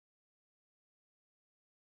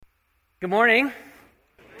Good morning.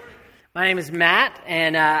 My name is Matt,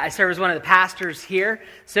 and I serve as one of the pastors here.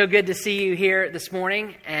 So good to see you here this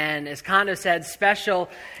morning. And as Kondo said, special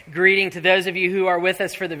greeting to those of you who are with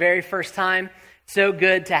us for the very first time. So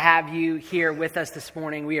good to have you here with us this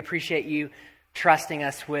morning. We appreciate you trusting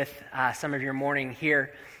us with some of your morning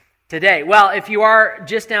here today. Well, if you are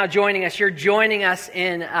just now joining us, you're joining us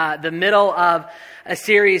in the middle of a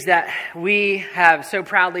series that we have so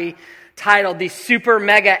proudly titled the Super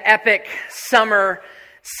Mega Epic Summer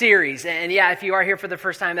Series. And yeah, if you are here for the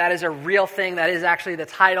first time, that is a real thing. That is actually the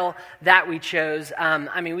title that we chose.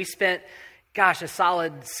 We spent, a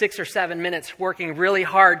solid 6 or 7 minutes working really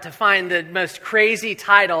hard to find the most crazy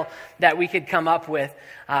title that we could come up with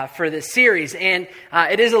for this series. And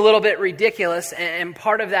it is a little bit ridiculous, and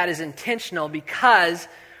part of that is intentional because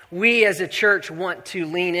we as a church want to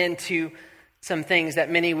lean into some things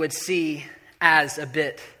that many would see as a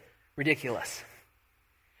bit ridiculous.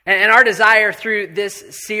 And our desire through this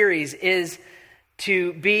series is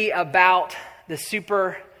to be about the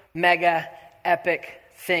super mega epic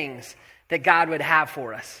things that God would have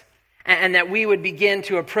for us. And that we would begin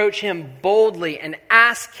to approach Him boldly and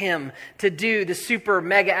ask Him to do the super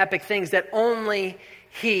mega epic things that only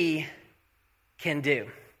He can do.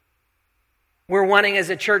 We're wanting as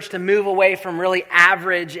a church to move away from really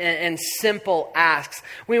average and simple asks.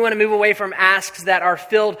 We want to move away from asks that are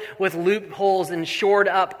filled with loopholes and shored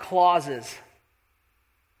up clauses.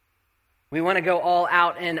 We want to go all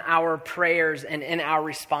out in our prayers and in our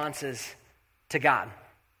responses to God.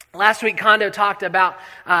 Last week, Kondo talked about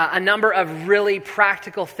a number of really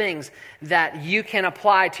practical things that you can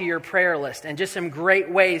apply to your prayer list and just some great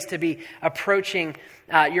ways to be approaching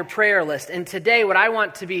your prayer list. And today, what I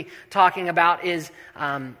want to be talking about is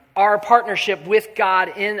our partnership with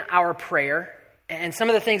God in our prayer and some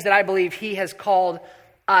of the things that I believe He has called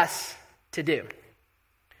us to do.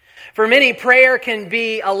 For many, prayer can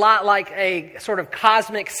be a lot like a sort of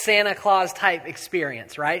cosmic Santa Claus type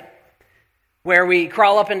experience, right? Where we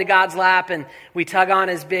crawl up into God's lap and we tug on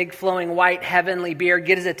His big flowing white heavenly beard,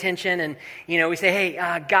 get His attention, and we say,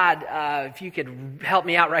 "Hey, God, if you could help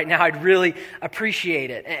me out right now, I'd really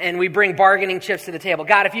appreciate it." And we bring bargaining chips to the table.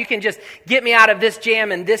 God, if you can just get me out of this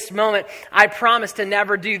jam in this moment, I promise to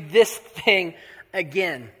never do this thing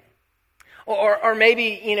again. Or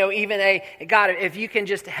maybe, even God, if you can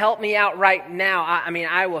just help me out right now,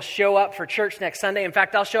 I will show up for church next Sunday. In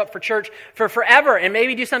fact, I'll show up for church for forever and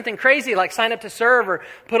maybe do something crazy like sign up to serve or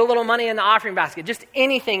put a little money in the offering basket. Just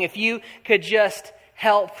anything if you could just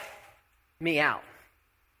help me out.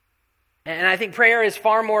 And I think prayer is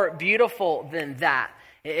far more beautiful than that.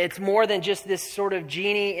 It's more than just this sort of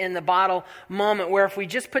genie in the bottle moment where if we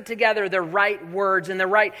just put together the right words and the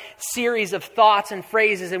right series of thoughts and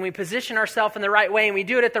phrases and we position ourselves in the right way and we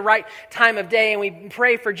do it at the right time of day and we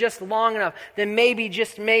pray for just long enough, then maybe,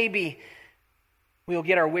 just maybe, we'll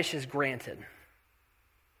get our wishes granted.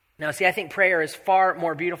 Now, see, I think prayer is far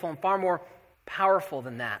more beautiful and far more powerful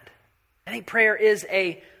than that. I think prayer is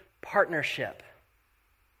a partnership.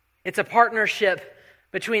 It's a partnership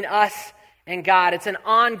between us and God. It's an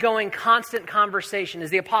ongoing, constant conversation. As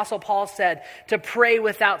the Apostle Paul said, to pray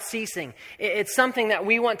without ceasing. It's something that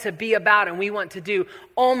we want to be about and we want to do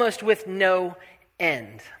almost with no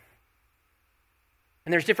end.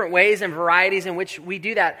 And there's different ways and varieties in which we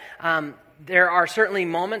do that. There are certainly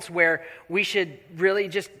moments where we should really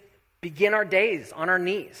just begin our days on our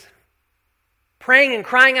knees, praying and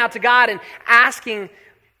crying out to God and asking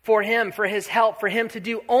for Him, for His help, for Him to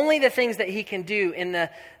do only the things that He can do in the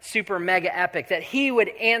super mega epic, that He would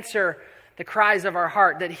answer the cries of our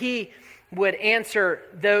heart, that He would answer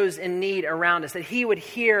those in need around us, that He would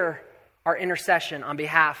hear our intercession on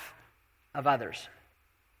behalf of others.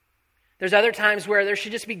 There's other times where there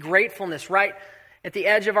should just be gratefulness right at the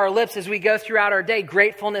edge of our lips as we go throughout our day,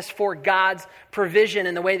 gratefulness for God's provision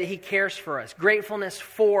and the way that He cares for us, gratefulness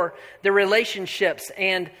for the relationships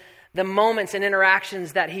and the moments and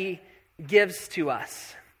interactions that He gives to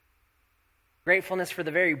us. Gratefulness for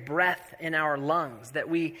the very breath in our lungs, that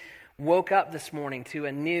we woke up this morning to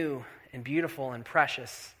a new and beautiful and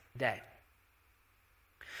precious day.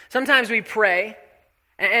 Sometimes we pray,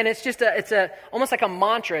 and it's almost like a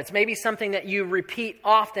mantra. It's maybe something that you repeat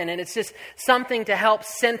often, and it's just something to help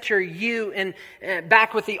center you and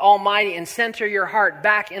back with the Almighty and center your heart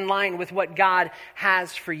back in line with what God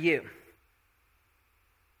has for you.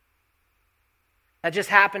 That just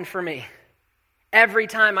happened for me. Every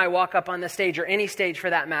time I walk up on the stage, or any stage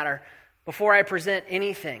for that matter, before I present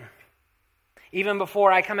anything, even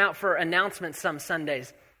before I come out for announcements some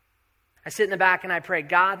Sundays, I sit in the back and I pray,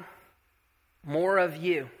 God, more of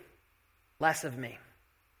you, less of me.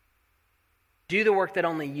 do the work that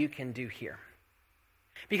only you can do here.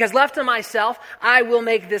 Because left to myself, I will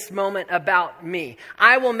make this moment about me.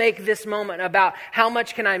 I will make this moment about how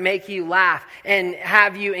much can I make you laugh and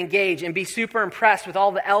have you engage and be super impressed with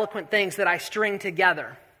all the eloquent things that I string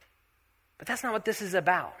together. But that's not what this is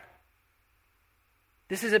about.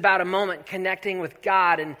 This is about a moment connecting with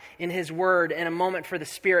God and in His Word, and a moment for the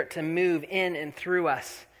Spirit to move in and through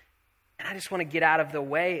us. And I just want to get out of the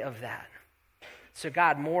way of that. So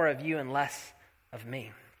God, more of you and less of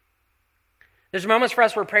me. There's moments for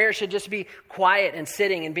us where prayer should just be quiet and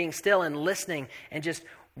sitting and being still and listening and just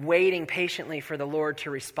waiting patiently for the Lord to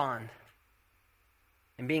respond.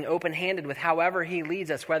 And being open-handed with however He leads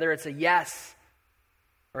us, whether it's a yes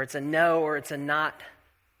or it's a no or it's a not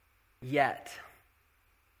yet.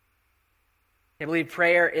 I believe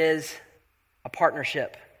prayer is a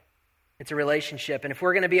partnership. It's a relationship. And if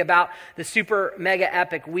we're going to be about the super mega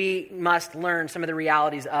epic, we must learn some of the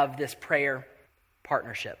realities of this prayer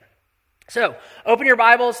partnership. So, open your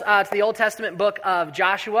Bibles to the Old Testament book of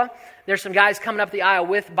Joshua. There's some guys coming up the aisle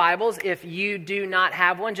with Bibles. If you do not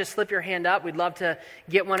have one, just slip your hand up. We'd love to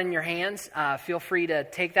get one in your hands. Feel free to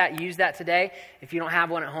take that, use that today. If you don't have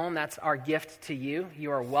one at home, that's our gift to you.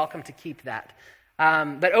 You are welcome to keep that.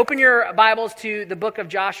 But open your Bibles to the book of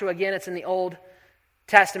Joshua. Again, it's in the Old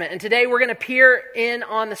Testament. And today we're going to peer in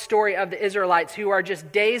on the story of the Israelites who are just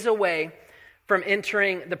days away from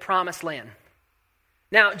entering the Promised Land.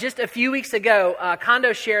 Now, just a few weeks ago,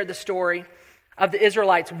 Kondo shared the story of the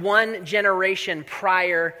Israelites one generation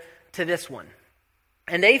prior to this one.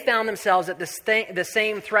 And they found themselves at the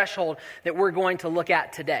same threshold that we're going to look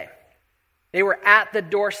at today. They were at the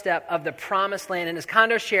doorstep of the Promised Land. And as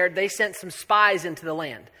Kondo shared, they sent some spies into the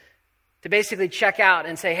land to basically check out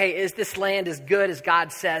and say, hey, is this land as good as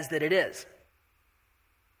God says that it is?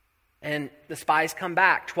 And the spies come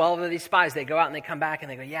back. 12 of these spies, they go out and they come back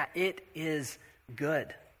and they go, yeah, it is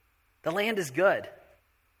good. The land is good.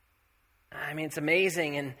 I mean, it's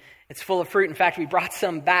amazing and it's full of fruit. In fact, we brought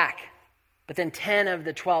some back. But then 10 of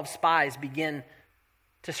the 12 spies begin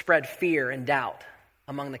to spread fear and doubt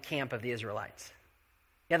among the camp of the Israelites.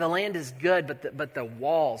 Yeah, the land is good, but the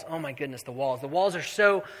walls, oh my goodness, the walls. The walls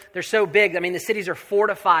are they're so big. I mean, the cities are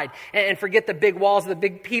fortified. And forget the big walls, the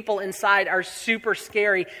big people inside are super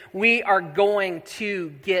scary. We are going to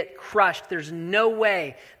get crushed. There's no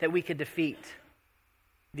way that we could defeat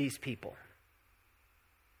these people.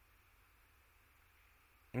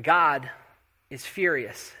 And God is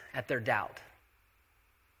furious at their doubt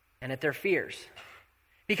and at their fears.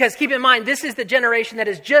 Because keep in mind, this is the generation that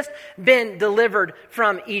has just been delivered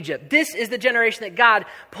from Egypt. This is the generation that God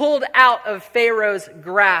pulled out of Pharaoh's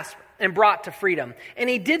grasp and brought to freedom. And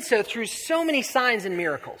He did so through so many signs and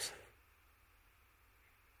miracles.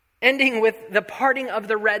 Ending with the parting of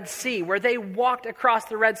the Red Sea, where they walked across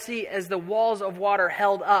the Red Sea as the walls of water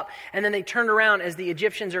held up. And then they turned around as the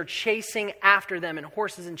Egyptians are chasing after them in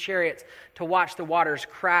horses and chariots to watch the waters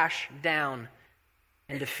crash down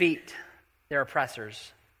and defeat their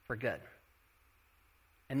oppressors for good.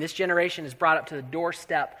 And this generation is brought up to the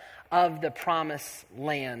doorstep of the Promised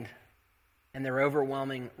Land. And their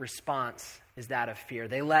overwhelming response is that of fear.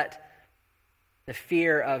 They let the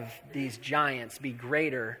fear of these giants be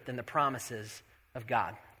greater than the promises of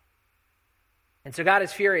God. And so God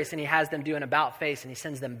is furious and He has them do an about face and He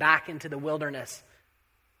sends them back into the wilderness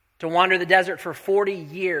to wander the desert for 40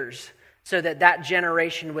 years so that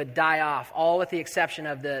generation would die off, all with the exception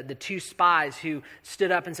of the two spies who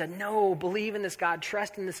stood up and said, no, believe in this God,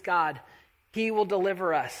 trust in this God. He will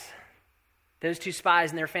deliver us. Those two spies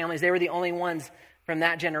and their families, they were the only ones from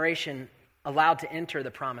that generation allowed to enter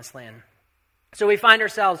the Promised Land. So we find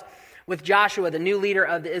ourselves with Joshua, the new leader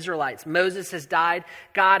of the Israelites. Moses has died.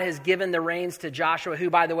 God has given the reins to Joshua, who,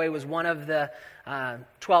 by the way, was one of the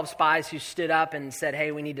 12 spies who stood up and said,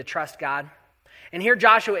 hey, we need to trust God. And here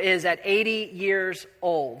Joshua is at 80 years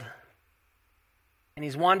old. And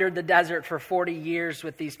he's wandered the desert for 40 years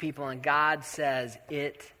with these people. And God says,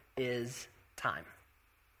 it is time.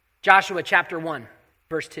 Joshua chapter 1,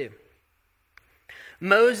 verse 2.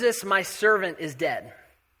 Moses, my servant, is dead.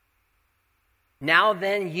 Now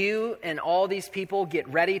then, you and all these people get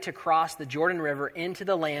ready to cross the Jordan River into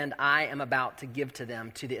the land I am about to give to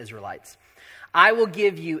them, to the Israelites. I will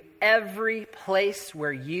give you every place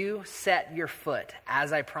where you set your foot,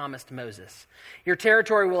 as I promised Moses. Your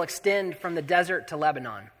territory will extend from the desert to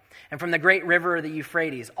Lebanon, and from the great river, the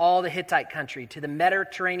Euphrates, all the Hittite country, to the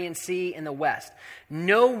Mediterranean Sea in the west.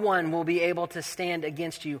 No one will be able to stand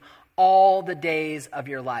against you all the days of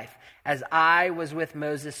your life. As I was with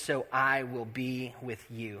Moses, so I will be with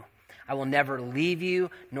you. I will never leave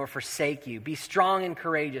you nor forsake you. Be strong and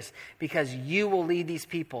courageous, because you will lead these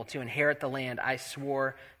people to inherit the land I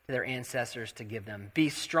swore to their ancestors to give them. Be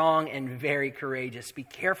strong and very courageous. Be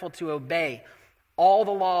careful to obey all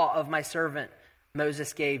the law of my servant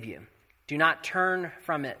Moses gave you. Do not turn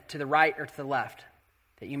from it to the right or to the left,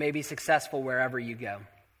 that you may be successful wherever you go.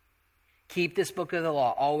 Keep this book of the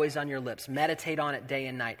law always on your lips. Meditate on it day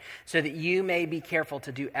and night, so that you may be careful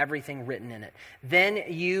to do everything written in it. Then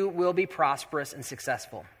you will be prosperous and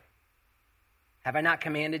successful. Have I not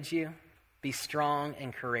commanded you? Be strong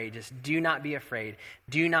and courageous. Do not be afraid.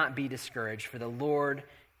 Do not be discouraged, for the Lord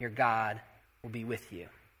your God will be with you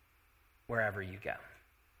wherever you go.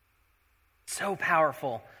 So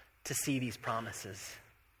powerful to see these promises.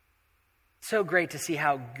 So great to see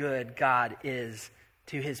how good God is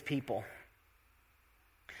to his people.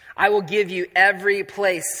 I will give you every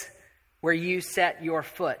place where you set your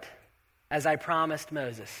foot, as I promised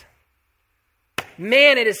Moses.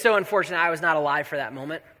 Man, it is so unfortunate I was not alive for that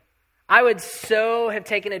moment. I would so have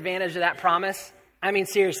taken advantage of that promise. I mean,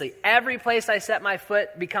 seriously, every place I set my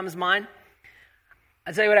foot becomes mine.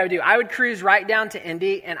 I'll tell you what I would do. I would cruise right down to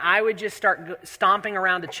Indy, and I would just start stomping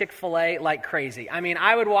around to Chick-fil-A like crazy. I mean,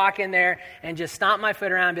 I would walk in there and just stomp my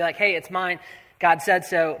foot around and be like, hey, it's mine. God said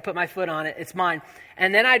so. Put my foot on it. It's mine.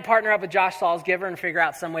 And then I'd partner up with Josh Salzgiver and figure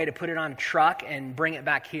out some way to put it on a truck and bring it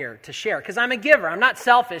back here to share. Because I'm a giver. I'm not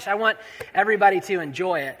selfish. I want everybody to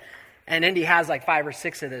enjoy it. And Indy has like 5 or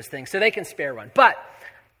 6 of those things, so they can spare one. But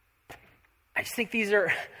I just think these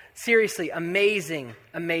are seriously amazing,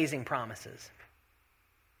 amazing promises.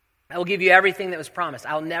 I will give you everything that was promised.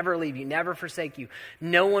 I'll never leave you, never forsake you.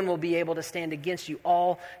 No one will be able to stand against you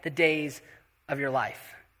all the days of your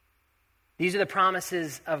life. These are the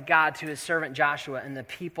promises of God to his servant Joshua and the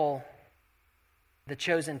people, the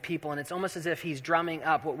chosen people. And it's almost as if he's drumming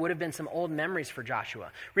up what would have been some old memories for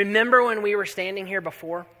Joshua. Remember when we were standing here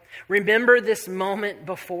before? Remember this moment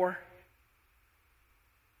before?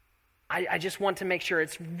 I just want to make sure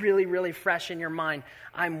it's really, really fresh in your mind.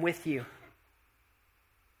 I'm with you.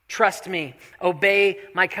 Trust me. Obey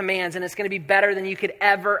my commands, and it's going to be better than you could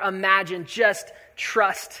ever imagine. Just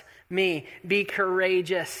trust me. Be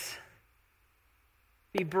courageous.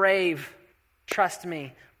 Be brave. Trust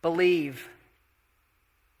me. Believe.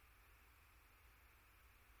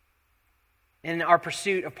 In our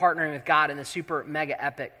pursuit of partnering with God in the super mega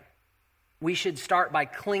epic, we should start by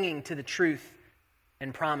clinging to the truth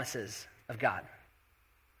and promises of God.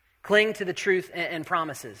 Cling to the truth and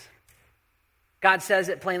promises. God says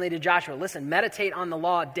it plainly to Joshua. Listen, meditate on the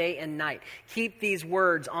law day and night. Keep these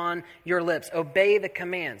words on your lips. Obey the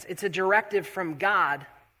commands. It's a directive from God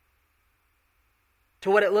to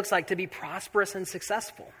what it looks like to be prosperous and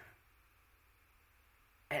successful.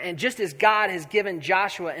 And just as God has given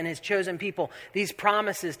Joshua and his chosen people these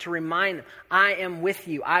promises to remind them, I am with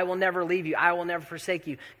you, I will never leave you, I will never forsake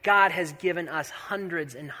you, God has given us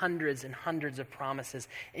hundreds and hundreds and hundreds of promises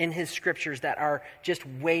in his scriptures that are just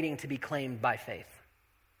waiting to be claimed by faith.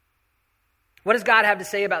 What does God have to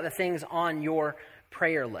say about the things on your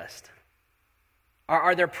prayer list?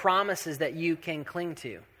 Are there promises that you can cling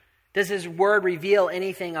to? Does his word reveal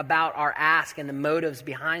anything about our ask and the motives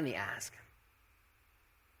behind the ask?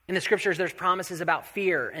 In the scriptures, there's promises about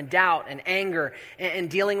fear and doubt and anger and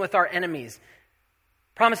dealing with our enemies.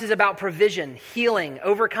 Promises about provision, healing,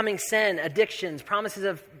 overcoming sin, addictions.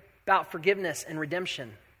 Promises about forgiveness and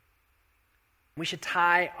redemption. We should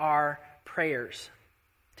tie our prayers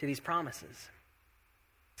to these promises.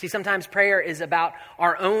 See, sometimes prayer is about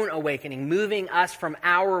our own awakening, moving us from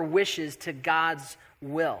our wishes to God's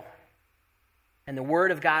will. And the word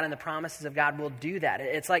of God and the promises of God will do that.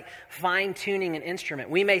 It's like fine-tuning an instrument.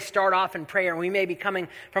 We may start off in prayer, and we may be coming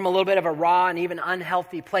from a little bit of a raw and even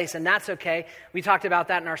unhealthy place, and that's okay. We talked about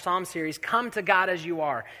that in our Psalm series. Come to God as you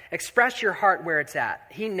are. Express your heart where it's at.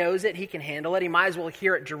 He knows it. He can handle it. He might as well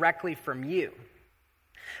hear it directly from you.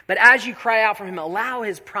 But as you cry out from him, allow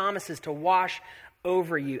his promises to wash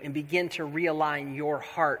over you and begin to realign your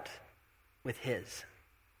heart with his.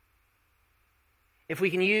 If we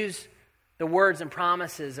can use the words and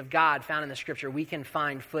promises of God found in the scripture, we can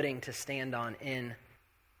find footing to stand on in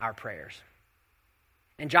our prayers.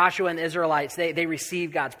 And Joshua and the Israelites, they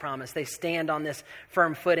receive God's promise. They stand on this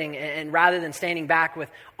firm footing, and rather than standing back with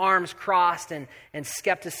arms crossed and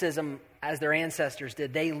skepticism as their ancestors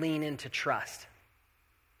did, they lean into trust.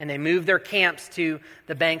 And they move their camps to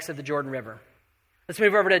the banks of the Jordan River. Let's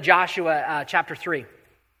move over to Joshua chapter 3.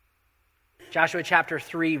 Joshua chapter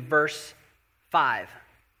 3, verse 5.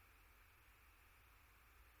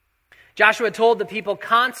 Joshua told the people,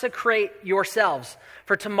 consecrate yourselves,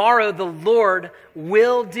 for tomorrow the Lord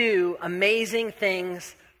will do amazing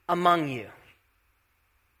things among you.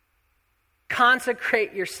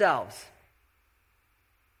 Consecrate yourselves.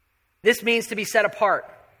 This means to be set apart.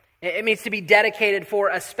 It means to be dedicated for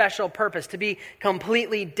a special purpose, to be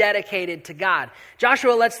completely dedicated to God.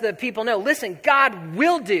 Joshua lets the people know, listen, God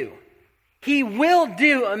will do. He will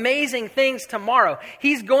do amazing things tomorrow.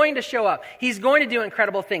 He's going to show up. He's going to do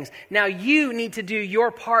incredible things. Now you need to do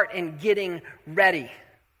your part in getting ready.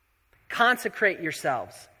 Consecrate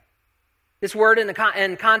yourselves. This word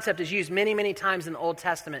and concept is used many, many times in the Old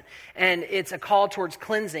Testament, and it's a call towards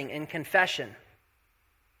cleansing and confession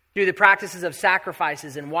through the practices of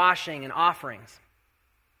sacrifices and washing and offerings.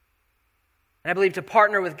 And I believe to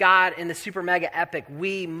partner with God in the super mega epic,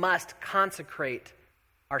 we must consecrate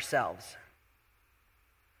ourselves.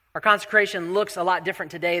 Our consecration looks a lot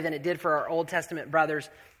different today than it did for our Old Testament brothers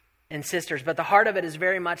and sisters, but the heart of it is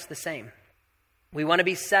very much the same. We want to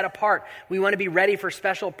be set apart. We want to be ready for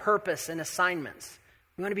special purpose and assignments.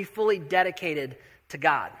 We want to be fully dedicated to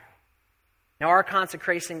God. Now, our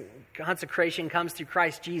consecration comes through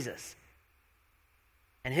Christ Jesus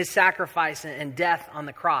and his sacrifice and death on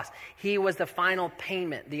the cross. He was the final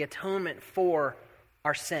payment, the atonement for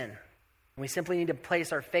our sin. And we simply need to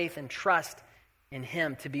place our faith and trust in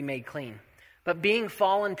him to be made clean. But being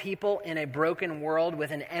fallen people in a broken world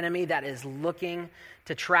with an enemy that is looking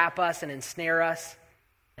to trap us and ensnare us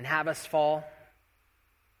and have us fall,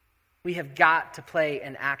 we have got to play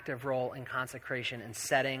an active role in consecration and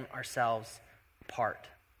setting ourselves apart.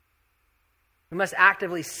 We must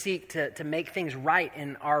actively seek to make things right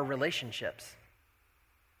in our relationships,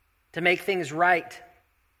 to make things right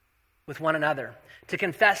with one another, to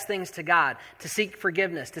confess things to God, to seek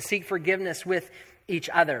forgiveness with each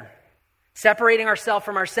other, separating ourselves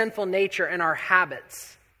from our sinful nature and our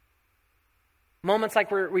habits. Moments like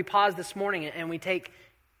we pause this morning and we take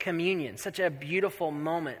communion, such a beautiful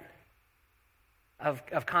moment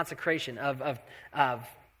of consecration, of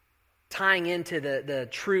tying into the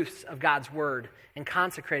truths of God's word and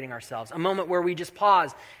consecrating ourselves. A moment where we just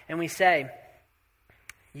pause and we say,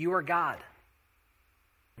 you are God,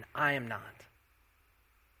 and I am not.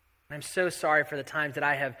 And I'm so sorry for the times that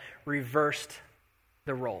I have reversed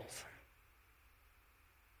the roles.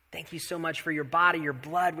 Thank you so much for your body, your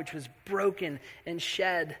blood, which was broken and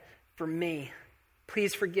shed for me.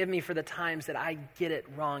 Please forgive me for the times that I get it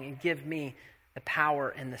wrong and give me the power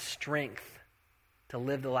and the strength to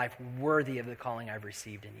live the life worthy of the calling I've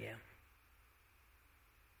received in you.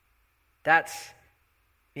 That's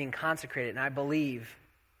being consecrated, and I believe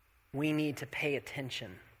we need to pay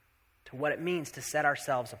attention to what it means to set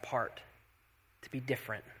ourselves apart, to be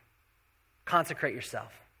different. Consecrate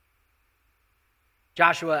yourself.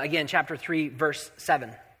 Joshua, again, chapter 3, verse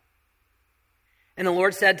 7. And the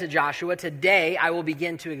Lord said to Joshua, today I will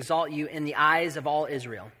begin to exalt you in the eyes of all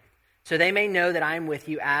Israel, so they may know that I am with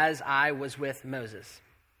you as I was with Moses.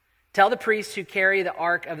 Tell the priests who carry the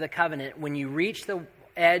ark of the covenant, when you reach the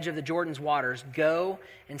edge of the Jordan's waters, go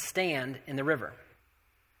and stand in the river.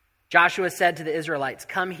 Joshua said to the Israelites,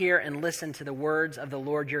 come here and listen to the words of the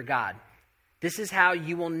Lord your God. This is how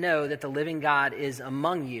you will know that the living God is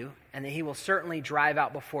among you, and that he will certainly drive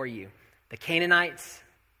out before you the Canaanites,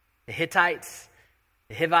 the Hittites,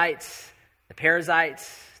 the Hivites, the Perizzites,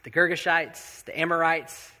 the Girgashites, the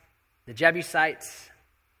Amorites, the Jebusites,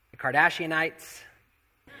 the Kardashianites.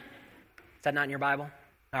 Is that not in your Bible?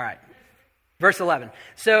 All right. Verse 11.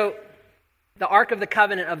 So the ark of the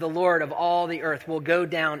covenant of the Lord of all the earth will go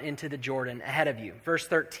down into the Jordan ahead of you. Verse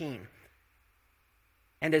 13.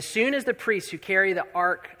 And as soon as the priests who carry the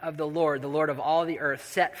ark of the Lord of all the earth,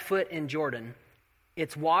 set foot in Jordan,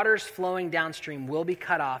 its waters flowing downstream will be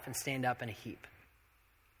cut off and stand up in a heap.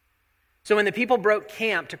 So when the people broke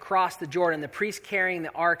camp to cross the Jordan, the priests carrying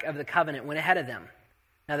the ark of the covenant went ahead of them.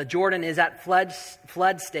 Now the Jordan is at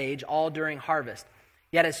flood stage all during harvest.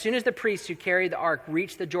 Yet as soon as the priests who carried the ark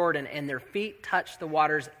reached the Jordan and their feet touched the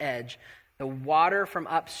water's edge, the water from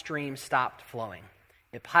upstream stopped flowing.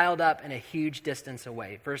 It piled up in a huge distance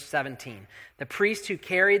away. Verse 17. The priests who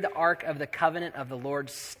carried the ark of the covenant of the Lord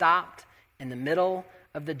stopped in the middle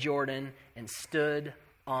of the Jordan and stood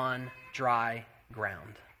on dry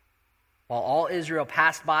ground, while all Israel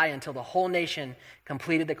passed by until the whole nation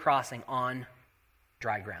completed the crossing on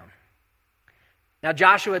dry ground. Now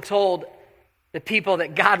Joshua told the people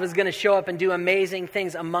that God was going to show up and do amazing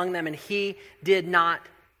things among them, and he did not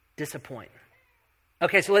disappoint.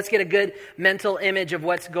 Okay, so let's get a good mental image of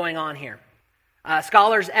what's going on here.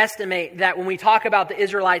 Scholars estimate that when we talk about the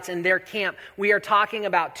Israelites and their camp, we are talking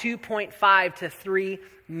about 2.5 to 3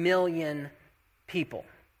 million people.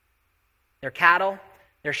 Their cattle,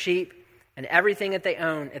 their sheep, and everything that they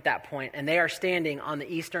own at that point, and they are standing on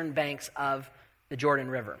the eastern banks of the Jordan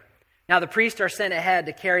River. Now, the priests are sent ahead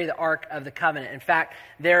to carry the Ark of the Covenant. In fact,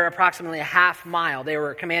 they're approximately a half mile. They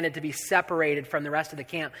were commanded to be separated from the rest of the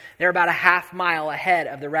camp. They're about a half mile ahead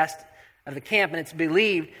of the rest of the camp, and it's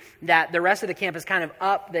believed that the rest of the camp is kind of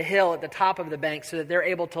up the hill at the top of the bank so that they're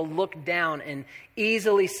able to look down and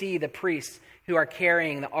easily see the priests who are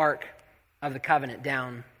carrying the Ark of the Covenant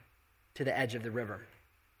down to the edge of the river.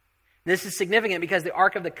 This is significant because the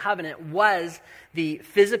Ark of the Covenant was the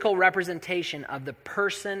physical representation of the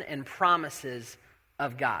person and promises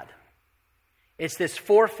of God. It's this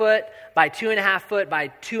 4 foot by 2.5 foot by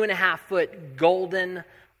 2.5 foot golden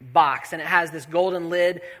box. And it has this golden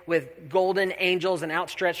lid with golden angels and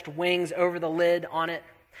outstretched wings over the lid on it.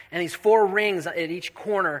 And these 4 rings at each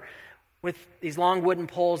corner with these long wooden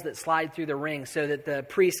poles that slide through the rings so that the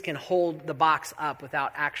priest can hold the box up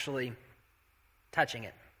without actually touching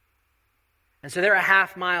it. And so they're a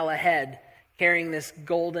half mile ahead carrying this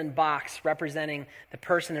golden box representing the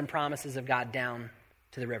person and promises of God down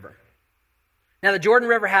to the river. Now, the Jordan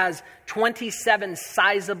River has 27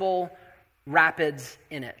 sizable rapids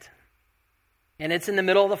in it. And it's in the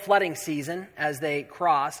middle of the flooding season as they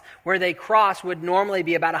cross. Where they cross would normally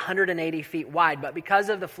be about 180 feet wide, but because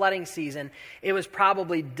of the flooding season, it was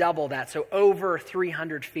probably double that, so over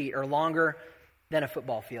 300 feet or longer than a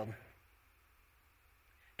football field.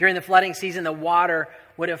 During the flooding season, the water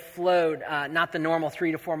would have flowed not the normal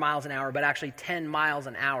 3 to 4 miles an hour, but actually 10 miles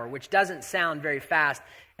an hour, which doesn't sound very fast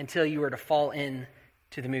until you were to fall into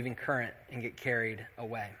the moving current and get carried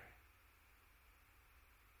away.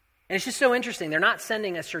 And it's just so interesting. They're not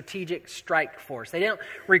sending a strategic strike force. They don't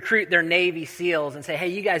recruit their Navy SEALs and say, hey,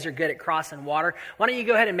 you guys are good at crossing water. Why don't you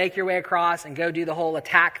go ahead and make your way across and go do the whole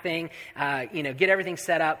attack thing, get everything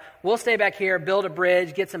set up. We'll stay back here, build a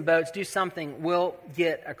bridge, get some boats, do something. We'll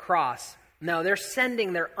get across. No, they're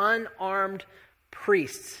sending their unarmed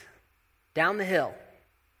priests down the hill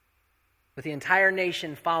with the entire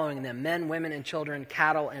nation following them, men, women, and children,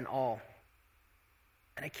 cattle, and all.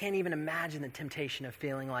 And I can't even imagine the temptation of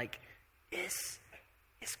feeling like, this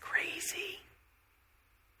is crazy.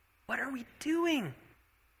 What are we doing?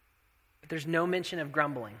 But there's no mention of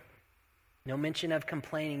grumbling, no mention of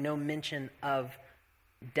complaining, no mention of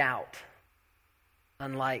doubt,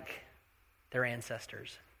 unlike their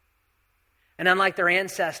ancestors. And unlike their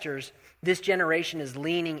ancestors, this generation is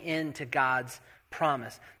leaning into God's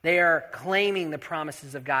promise. They are claiming the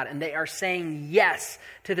promises of God, and they are saying yes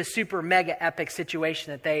to the super mega epic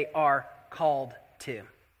situation that they are called to.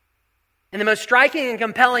 And the most striking and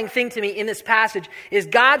compelling thing to me in this passage is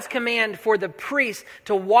God's command for the priests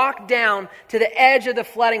to walk down to the edge of the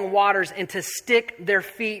flooding waters and to stick their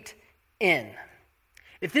feet in.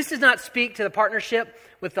 If this does not speak to the partnership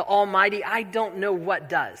with the Almighty, I don't know what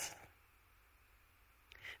does.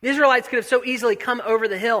 The Israelites could have so easily come over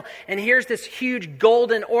the hill, and here's this huge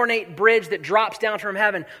golden ornate bridge that drops down from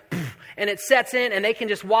heaven, and it sets in, and they can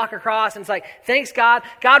just walk across, and it's like, thanks God.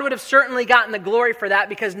 God would have certainly gotten the glory for that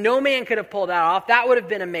because no man could have pulled that off. That would have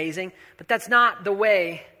been amazing, but that's not the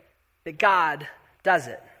way that God does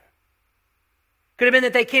it. Could have been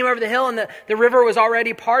that they came over the hill, and the river was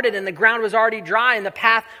already parted, and the ground was already dry, and the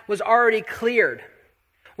path was already cleared.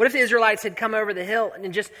 What if the Israelites had come over the hill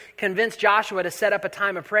and just convinced Joshua to set up a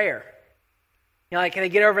time of prayer? You know, like they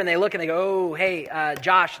get over and they look and they go, oh, hey,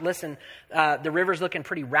 Josh, listen, the river's looking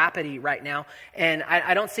pretty rapidy right now. And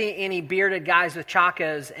I don't see any bearded guys with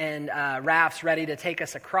chacos and rafts ready to take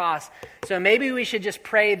us across. So maybe we should just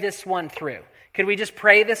pray this one through. Could we just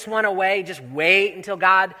pray this one away? Just wait until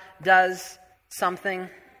God does something?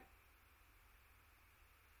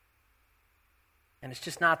 And it's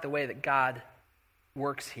just not the way that God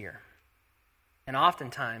works here. And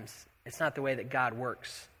oftentimes, it's not the way that God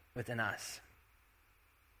works within us.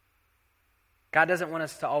 God doesn't want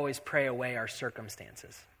us to always pray away our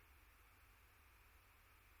circumstances.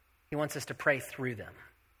 He wants us to pray through them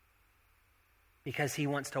because he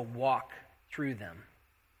wants to walk through them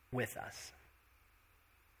with us.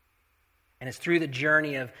 And it's through the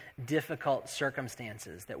journey of difficult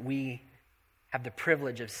circumstances that we have the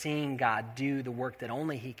privilege of seeing God do the work that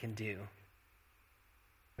only he can do,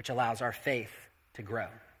 which allows our faith to grow.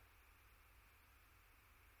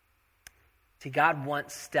 See, God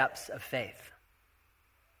wants steps of faith.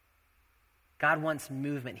 God wants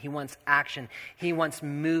movement. He wants action. He wants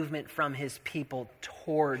movement from his people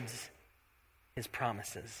towards his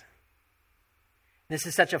promises. This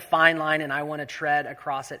is such a fine line, and I want to tread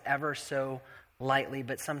across it ever so lightly,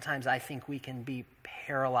 but sometimes I think we can be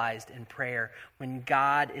paralyzed in prayer when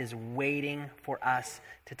God is waiting for us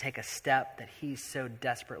to take a step that he so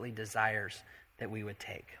desperately desires that we would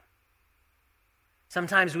take.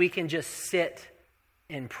 Sometimes we can just sit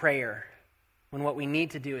in prayer when what we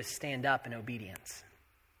need to do is stand up in obedience.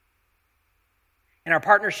 In our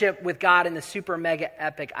partnership with God in the super mega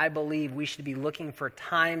epic, I believe we should be looking for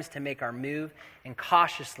times to make our move and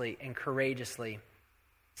cautiously and courageously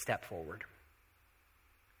step forward.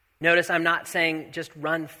 Notice I'm not saying just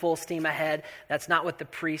run full steam ahead. That's not what the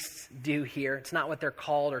priests do here. It's not what they're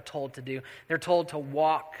called or told to do. They're told to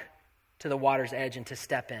walk to the water's edge and to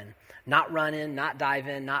step in. Not run in, not dive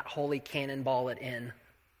in, not holy cannonball it in.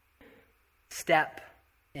 Step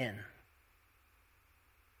in.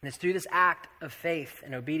 And it's through this act of faith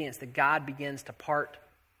and obedience that God begins to part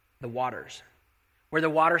the waters. Where the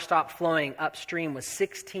water stopped flowing upstream was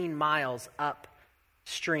 16 miles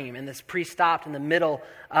upstream. And this priest stopped in the middle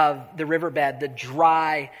of the riverbed, the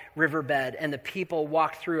dry riverbed, and the people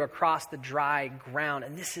walked through across the dry ground.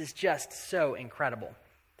 And this is just so incredible.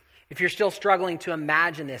 If you're still struggling to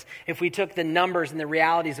imagine this, if we took the numbers and the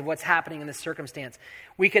realities of what's happening in this circumstance,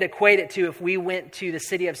 we could equate it to if we went to the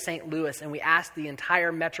city of St. Louis and we asked the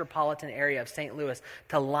entire metropolitan area of St. Louis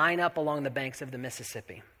to line up along the banks of the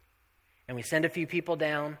Mississippi. And we send a few people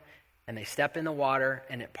down and they step in the water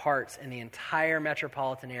and it parts and the entire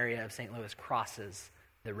metropolitan area of St. Louis crosses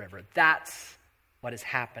the river. That's what is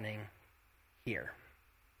happening here.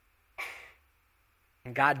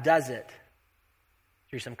 And God does it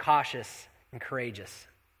through some cautious and courageous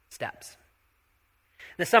steps.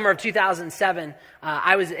 In the summer of 2007,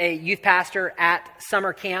 I was a youth pastor at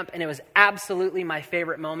summer camp, and it was absolutely my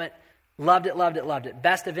favorite moment. Loved it, loved it, loved it.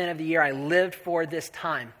 Best event of the year. I lived for this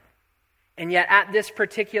time. And yet at this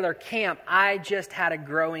particular camp, I just had a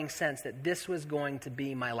growing sense that this was going to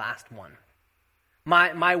be my last one.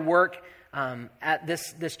 My work at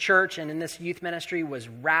this church and in this youth ministry was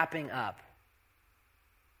wrapping up.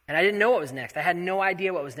 And I didn't know what was next. I had no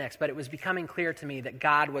idea what was next, but it was becoming clear to me that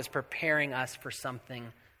God was preparing us for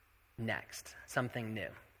something next, something new.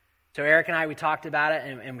 So Eric and I, we talked about it,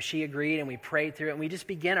 and she agreed, and we prayed through it, and we just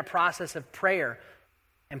began a process of prayer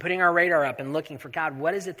and putting our radar up and looking for, God,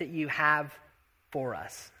 what is it that you have for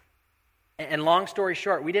us? And long story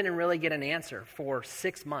short, we didn't really get an answer for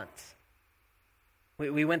 6 months.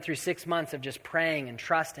 We went through 6 months of just praying and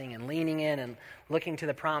trusting and leaning in and looking to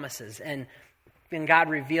the promises. And God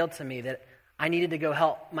revealed to me that I needed to go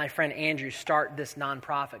help my friend Andrew start this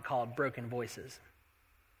nonprofit called Broken Voices.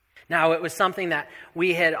 Now, it was something that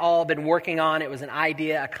we had all been working on. It was an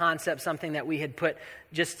idea, a concept, something that we had put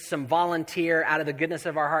just some volunteer out of the goodness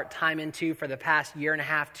of our heart time into for the past year and a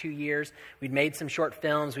half, 2 years. We'd made some short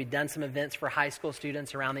films. We'd done some events for high school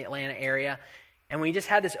students around the Atlanta area. And we just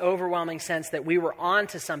had this overwhelming sense that we were on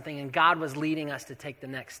to something and God was leading us to take the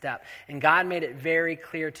next step. And God made it very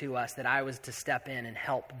clear to us that I was to step in and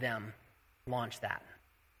help them launch that.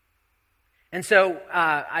 And so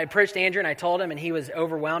I approached Andrew and I told him, and he was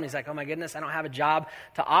overwhelmed. He's like, oh my goodness, I don't have a job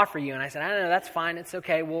to offer you. And I said, I don't know, that's fine. It's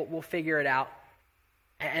okay. We'll figure it out.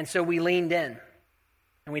 And so we leaned in.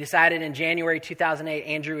 And we decided in January 2008,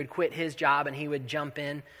 Andrew would quit his job and he would jump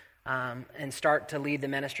in and start to lead the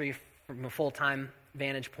ministry from a full-time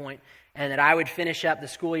vantage point, and that I would finish up the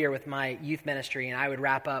school year with my youth ministry, and I would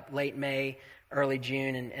wrap up late May, early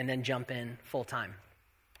June, and then jump in full-time.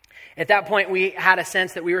 At that point, we had a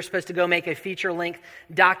sense that we were supposed to go make a feature-length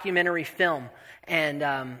documentary film, and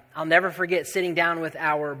I'll never forget sitting down with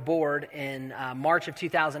our board in March of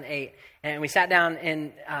 2008, and we sat down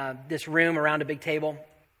in this room around a big table.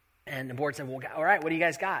 And the board said, well, all right, what do you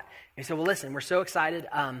guys got? And he said, well, listen, we're so excited.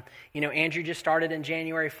 Andrew just started in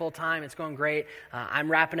January full-time. It's going great. I'm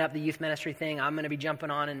wrapping up the youth ministry thing. I'm going to be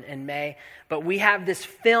jumping on in May. But we have this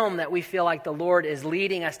film that we feel like the Lord is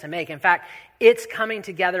leading us to make. In fact, it's coming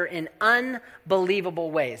together in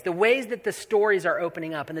unbelievable ways. The ways that the stories are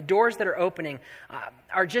opening up and the doors that are opening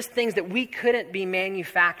are just things that we couldn't be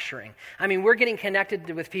manufacturing. I mean, we're getting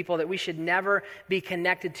connected with people that we should never be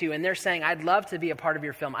connected to. And they're saying, I'd love to be a part of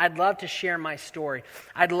your film. I'd love to share my story.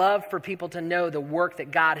 I'd love for people to know the work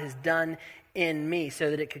that God has done in me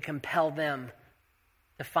so that it could compel them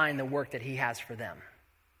to find the work that he has for them.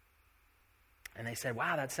 And they said,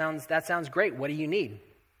 wow, that sounds great. What do you need?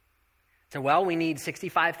 So, well, we need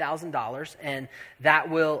 $65,000, and that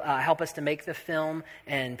will help us to make the film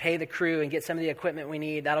and pay the crew and get some of the equipment we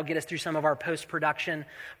need. That'll get us through some of our post-production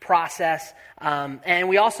process. And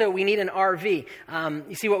we need an RV.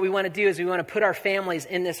 You see, what we want to do is we want to put our families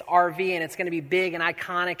in this RV, and it's going to be big and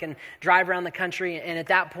iconic and drive around the country. And at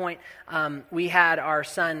that point, we had our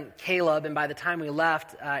son, Caleb, and by the time we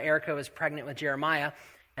left, Erica was pregnant with Jeremiah.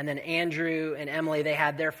 And then Andrew and Emily, they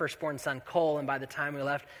had their firstborn son, Cole, and by the time we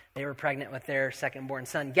left, they were pregnant with their secondborn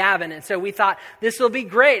son, Gavin. And so we thought, this will be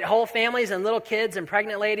great. Whole families and little kids and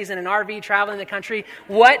pregnant ladies in an RV traveling the country.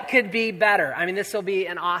 What could be better? I mean, this will be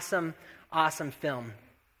an awesome awesome film.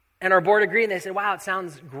 And our board agreed, and they said, wow, it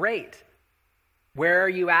sounds great. Where are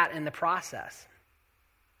you at in the process?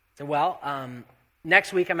 So, well,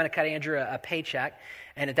 next week I'm going to cut Andrew a paycheck,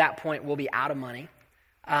 and at that point we'll be out of money.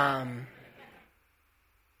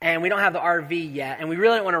 And we don't have the RV yet, and we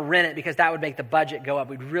really don't want to rent it because that would make the budget go up.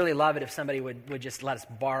 We'd really love it if somebody would just let us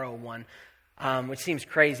borrow one, which seems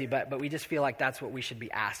crazy, but we just feel like that's what we should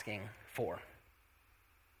be asking for.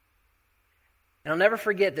 And I'll never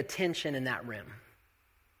forget the tension in that room.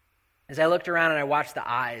 As I looked around and I watched the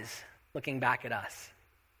eyes looking back at us.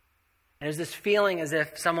 And there's this feeling as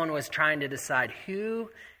if someone was trying to decide who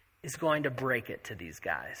is going to break it to these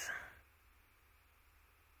guys.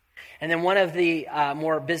 And then one of the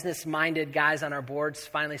more business-minded guys on our boards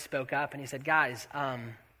finally spoke up and he said, guys, the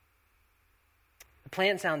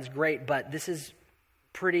plan sounds great, but this is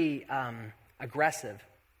pretty aggressive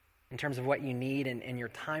in terms of what you need and your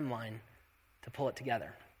timeline to pull it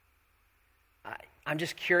together. I'm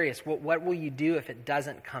just curious, what will you do if it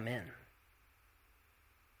doesn't come in?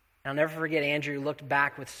 And I'll never forget, Andrew looked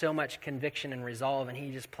back with so much conviction and resolve, and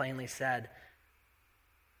he just plainly said,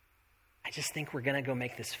 I just think we're going to go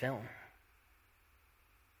make this film.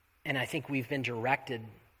 And I think we've been directed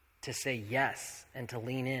to say yes and to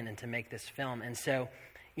lean in and to make this film. And so,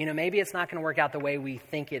 maybe it's not going to work out the way we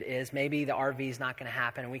think it is. Maybe the RV is not going to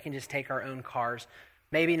happen, and we can just take our own cars.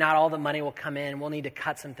 Maybe not all the money will come in. We'll need to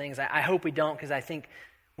cut some things. I hope we don't, because I think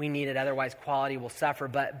we need it. Otherwise, quality will suffer.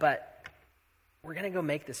 But we're going to go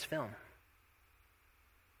make this film.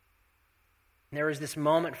 And there was this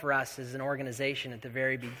moment for us as an organization at the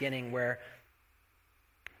very beginning where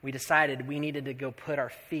we decided we needed to go put our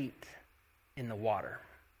feet in the water.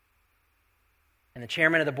 And the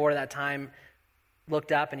chairman of the board at that time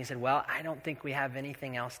looked up and he said, well, I don't think we have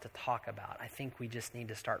anything else to talk about. I think we just need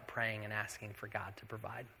to start praying and asking for God to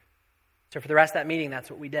provide. So for the rest of that meeting, that's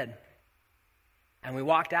what we did. And we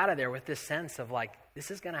walked out of there with this sense of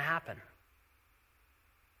this is going to happen.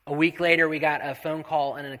 A week later, we got a phone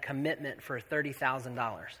call and a commitment for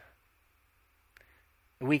 $30,000.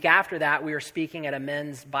 The week after that, we were speaking at a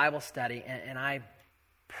men's Bible study, and I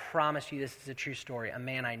promise you this is a true story. A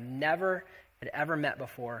man I never had ever met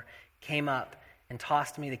before came up and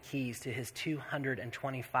tossed me the keys to his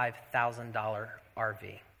 $225,000 RV.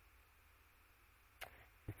 And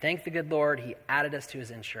thank the good Lord, he added us to his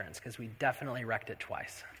insurance because we definitely wrecked it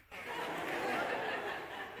twice.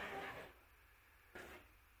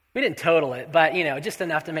 We didn't total it, but, just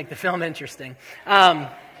enough to make the film interesting. And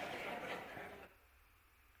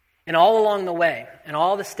all along the way, and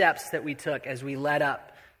all the steps that we took as we led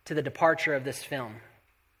up to the departure of this film,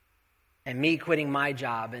 and me quitting my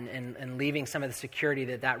job and leaving some of the security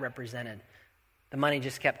that represented, the money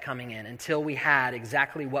just kept coming in until we had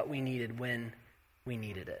exactly what we needed when we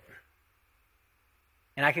needed it.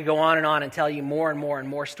 And I could go on and tell you more and more and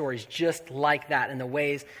more stories just like that and the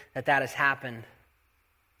ways that has happened.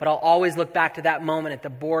 But I'll always look back to that moment at the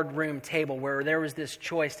boardroom table where there was this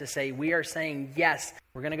choice to say, we are saying yes,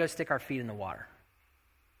 we're going to go stick our feet in the water.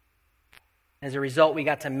 As a result, we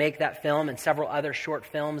got to make that film and several other short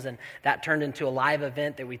films, and that turned into a live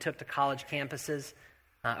event that we took to college campuses,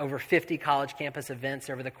 over 50 college campus events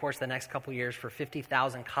over the course of the next couple years for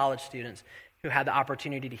 50,000 college students who had the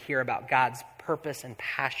opportunity to hear about God's purpose and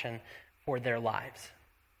passion for their lives.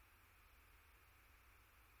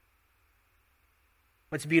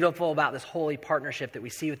 What's beautiful about this holy partnership that we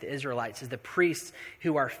see with the Israelites is the priests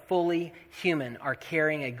who are fully human are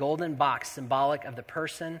carrying a golden box symbolic of the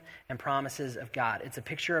person and promises of God. It's a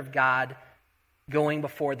picture of God going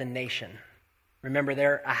before the nation. Remember,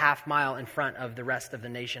 they're a half mile in front of the rest of the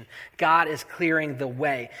nation. God is clearing the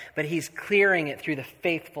way, but he's clearing it through the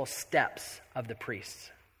faithful steps of the priests.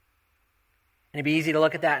 And it'd be easy to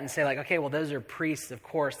look at that and say, okay, well, those are priests, of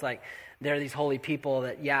course. They're these holy people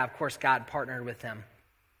that, of course, God partnered with them.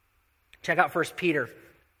 Check out 1 Peter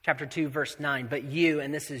chapter 2, verse 9. But you,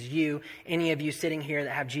 and this is you, any of you sitting here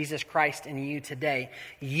that have Jesus Christ in you today,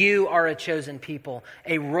 you are a chosen people,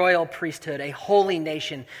 a royal priesthood, a holy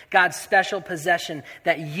nation, God's special possession,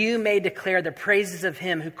 that you may declare the praises of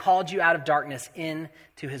him who called you out of darkness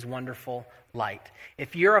into his wonderful light.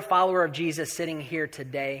 If you're a follower of Jesus sitting here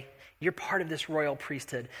today, you're part of this royal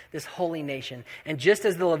priesthood, this holy nation. And just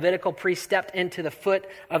as the Levitical priest stepped into the foot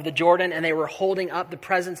of the Jordan and they were holding up the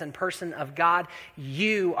presence and person of God,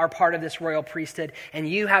 you are part of this royal priesthood, and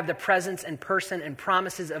you have the presence and person and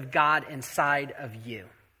promises of God inside of you.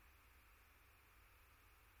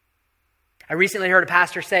 I recently heard a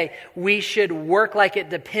pastor say, we should work like it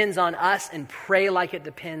depends on us and pray like it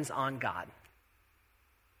depends on God.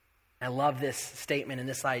 I love this statement and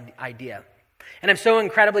this idea. And I'm so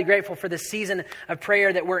incredibly grateful for this season of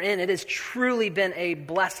prayer that we're in. It has truly been a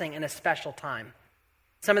blessing and a special time.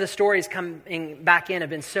 Some of the stories coming back in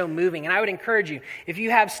have been so moving. And I would encourage you, if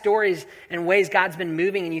you have stories and ways God's been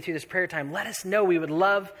moving in you through this prayer time, let us know. We would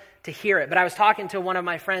love to hear it. But I was talking to one of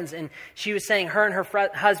my friends, and she was saying her and her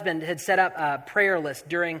husband had set up a prayer list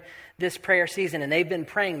during this prayer season, and they've been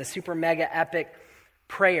praying the super mega epic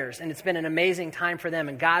prayers. And it's been an amazing time for them,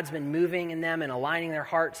 and God's been moving in them and aligning their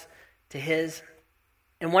hearts to His.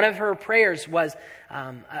 And one of her prayers was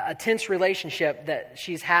a tense relationship that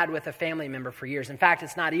she's had with a family member for years. In fact,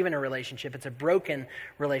 it's not even a relationship. It's a broken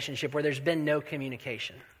relationship where there's been no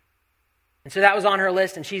communication. And so that was on her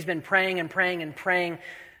list, and she's been praying and praying and praying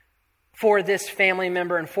for this family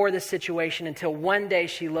member and for this situation until one day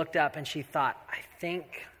she looked up and she thought, I think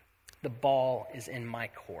the ball is in my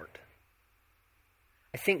court.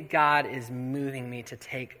 I think God is moving me to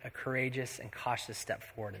take a courageous and cautious step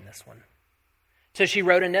forward in this one. So she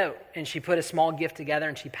wrote a note, and she put a small gift together,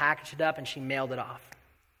 and she packaged it up, and she mailed it off,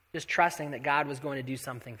 just trusting that God was going to do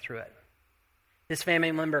something through it. This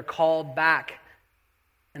family member called back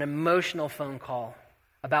an emotional phone call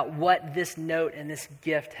about what this note and this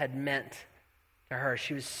gift had meant to her.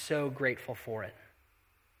 She was so grateful for it.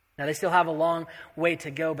 Now, they still have a long way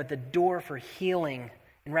to go, but the door for healing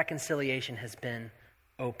and reconciliation has been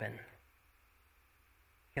open.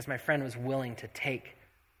 Because my friend was willing to take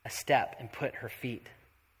a step and put her feet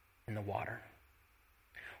in the water.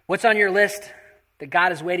 What's on your list that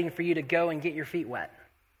God is waiting for you to go and get your feet wet?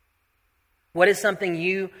 What is something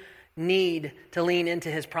you need to lean into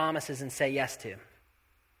His promises and say yes to?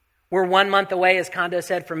 We're 1 month away, as Kondo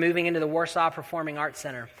said, from moving into the Warsaw Performing Arts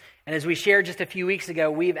Center. And as we shared just a few weeks ago,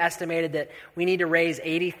 we've estimated that we need to raise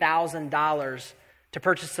 $80,000 to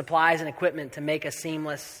purchase supplies and equipment to make a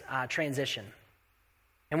seamless transition.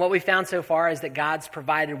 And what we've found so far is that God's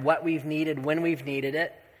provided what we've needed when we've needed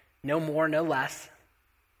it, no more, no less,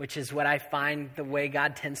 which is what I find the way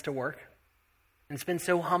God tends to work. And it's been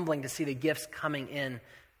so humbling to see the gifts coming in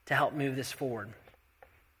to help move this forward.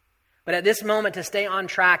 But at this moment, to stay on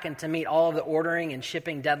track and to meet all of the ordering and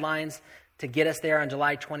shipping deadlines to get us there on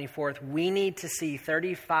July 24th, we need to see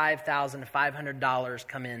 $35,500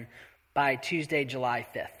 come in by Tuesday, July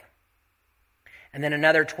 5th. And then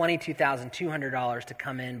another $22,200 to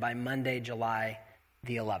come in by Monday, July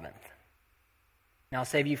the 11th. Now, I'll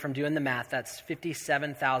save you from doing the math. That's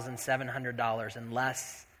 $57,700 in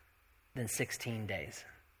less than 16 days.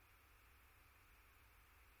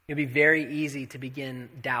 It'd be very easy to begin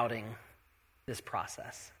doubting this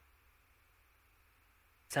process.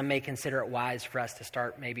 Some may consider it wise for us to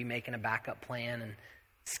start maybe making a backup plan and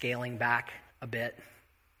scaling back a bit.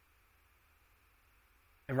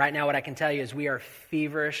 And right now what I can tell you is we are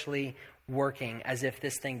feverishly working as if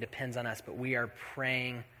this thing depends on us, but we are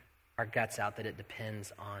praying our guts out that it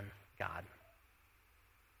depends on God.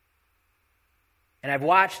 And I've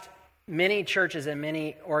watched many churches and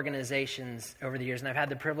many organizations over the years, and I've had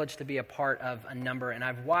the privilege to be a part of a number, and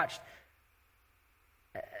I've watched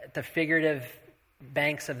the figurative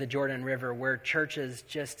banks of the Jordan River where churches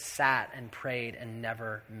just sat and prayed and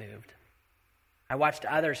never moved. I watched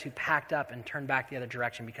others who packed up and turned back the other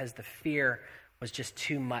direction because the fear was just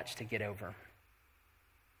too much to get over.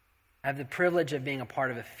 I have the privilege of being a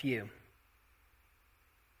part of a few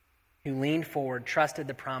who leaned forward, trusted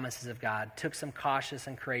the promises of God, took some cautious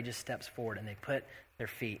and courageous steps forward, and they put their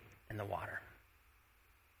feet in the water.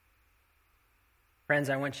 Friends,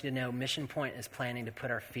 I want you to know Mission Point is planning to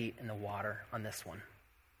put our feet in the water on this one.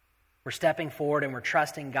 We're stepping forward and we're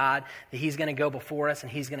trusting God that He's going to go before us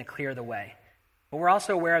and He's going to clear the way. But we're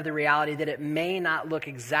also aware of the reality that it may not look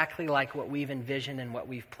exactly like what we've envisioned and what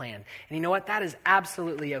we've planned. And you know what? That is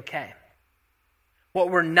absolutely okay. What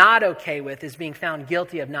we're not okay with is being found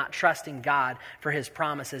guilty of not trusting God for His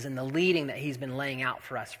promises and the leading that He's been laying out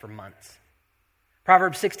for us for months.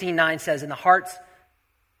 Proverbs 16:9 says,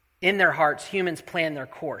 in their hearts, humans plan their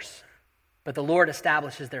course, but the Lord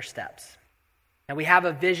establishes their steps. And we have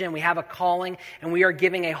a vision, we have a calling, and we are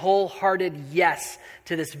giving a wholehearted yes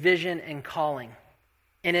to this vision and calling.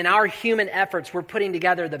 And in our human efforts, we're putting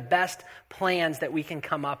together the best plans that we can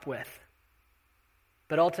come up with.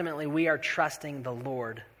 But ultimately, we are trusting the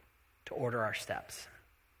Lord to order our steps.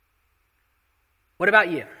 What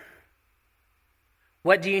about you?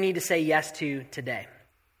 What do you need to say yes to today?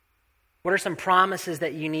 What are some promises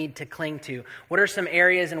that you need to cling to? What are some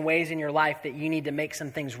areas and ways in your life that you need to make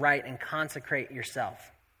some things right and consecrate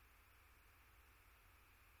yourself?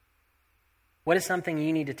 What is something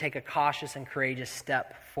you need to take a cautious and courageous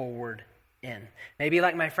step forward in? Maybe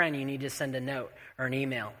like my friend, you need to send a note or an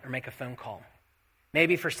email or make a phone call.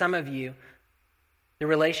 Maybe for some of you, The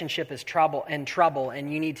relationship is in trouble,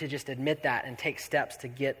 and you need to just admit that and take steps to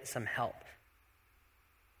get some help.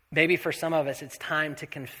 Maybe for some of us, it's time to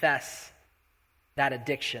confess that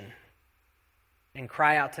addiction and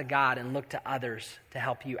cry out to God and look to others to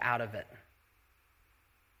help you out of it.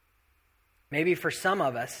 Maybe for some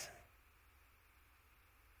of us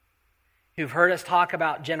who've heard us talk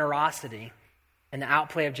about generosity and the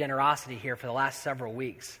outplay of generosity here for the last several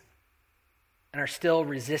weeks and are still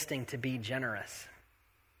resisting to be generous.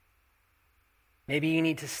 Maybe you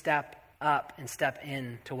need to step up and step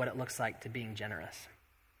into what it looks like to being generous.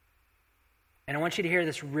 And I want you to hear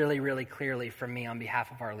this really, really clearly from me on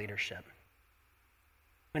behalf of our leadership.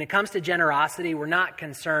 When it comes to generosity, we're not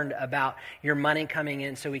concerned about your money coming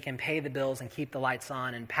in so we can pay the bills and keep the lights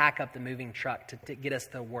on and pack up the moving truck to get us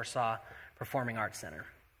to the Warsaw Performing Arts Center.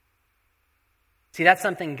 See, that's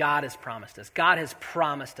something God has promised us. God has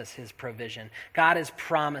promised us his provision. God has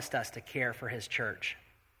promised us to care for his church.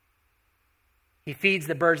 He feeds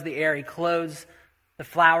the birds of the air. He clothes the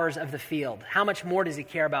flowers of the field. How much more does he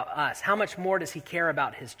care about us? How much more does he care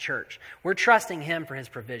about his church? We're trusting him for his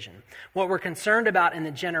provision. What we're concerned about in the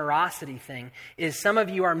generosity thing is some of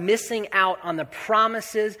you are missing out on the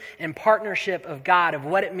promises and partnership of God of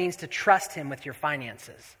what it means to trust him with your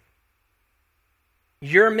finances.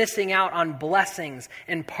 You're missing out on blessings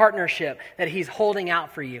and partnership that he's holding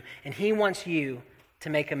out for you, and he wants you to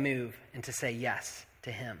make a move and to say yes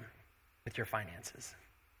to him with your finances.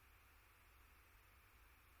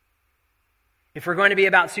 If we're going to be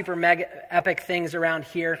about super mega epic things around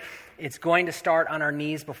here, it's going to start on our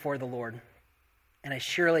knees before the Lord. And I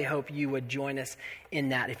surely hope you would join us in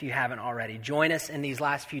that if you haven't already. Join us in these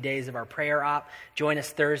last few days of our prayer op. Join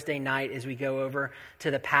us Thursday night as we go over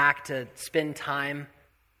to the PAC to spend time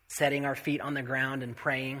setting our feet on the ground and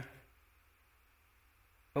praying.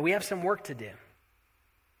 But we have some work to do.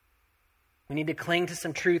 We need to cling to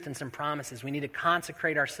some truth and some promises. We need to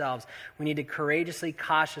consecrate ourselves. We need to courageously,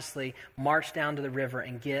 cautiously march down to the river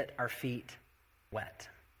and get our feet wet.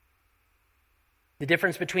 The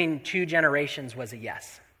difference between two generations was a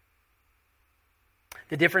yes.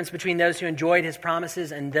 The difference between those who enjoyed his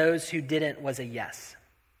promises and those who didn't was a yes.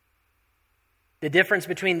 The difference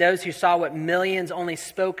between those who saw what millions only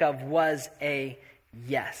spoke of was a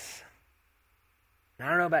yes. And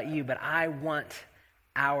I don't know about you, but I want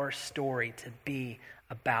our story to be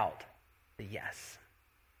about the yes.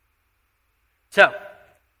 So,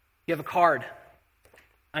 you have a card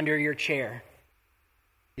under your chair.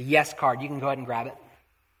 The yes card. You can go ahead and grab it.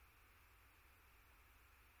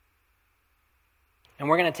 And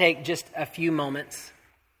we're going to take just a few moments.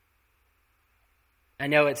 I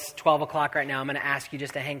know it's 12 o'clock right now. I'm going to ask you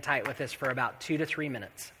just to hang tight with us for about 2 to 3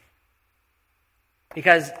 minutes.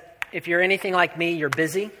 Because if you're anything like me, you're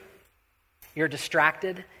busy. You're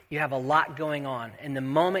distracted. You have a lot going on. And the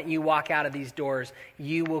moment you walk out of these doors,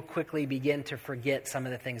 you will quickly begin to forget some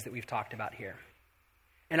of the things that we've talked about here.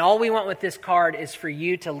 And all we want with this card is for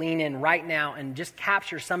you to lean in right now and just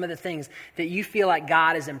capture some of the things that you feel like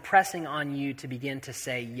God is impressing on you to begin to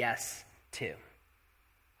say yes to.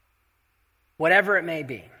 Whatever it may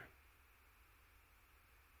be.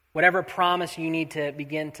 Whatever promise you need to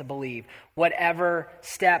begin to believe, whatever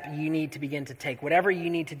step you need to begin to take, whatever you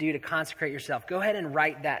need to do to consecrate yourself, go ahead and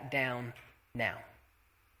write that down now.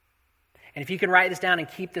 And if you can write this down and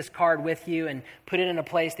keep this card with you and put it in a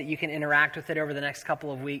place that you can interact with it over the next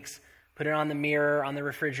couple of weeks, put it on the mirror, on the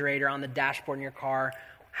refrigerator, on the dashboard in your car,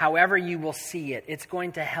 however you will see it, it's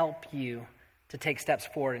going to help you to take steps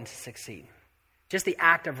forward and to succeed. Just the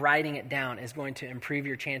act of writing it down is going to improve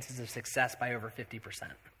your chances of success by over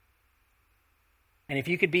 50%. And if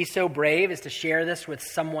you could be so brave as to share this with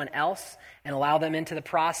someone else and allow them into the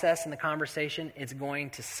process and the conversation, it's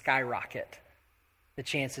going to skyrocket the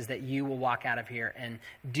chances that you will walk out of here and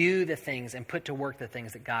do the things and put to work the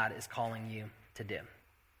things that God is calling you to do.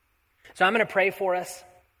 So I'm going to pray for us,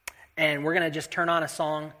 and we're going to just turn on a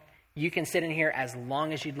song. You can sit in here as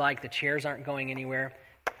long as you'd like. The chairs aren't going anywhere.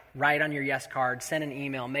 Write on your yes card, send an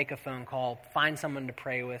email, make a phone call, find someone to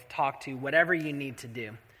pray with, talk to, whatever you need to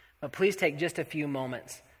do. But please take just a few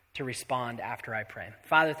moments to respond after I pray.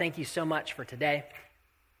 Father, thank you so much for today.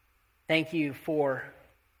 Thank you for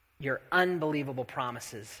your unbelievable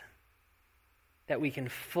promises that we can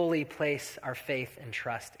fully place our faith and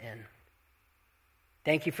trust in.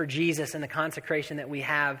 Thank you for Jesus and the consecration that we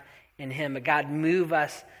have in him. But God, move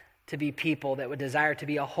us to be people that would desire to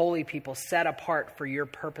be a holy people set apart for your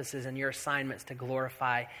purposes and your assignments to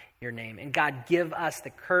glorify your name. And God, give us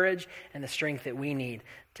the courage and the strength that we need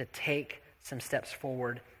to take some steps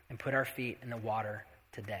forward and put our feet in the water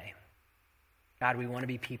today. God, we want to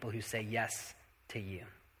be people who say yes to you.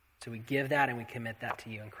 So we give that and we commit that to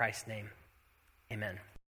you in Christ's name. Amen.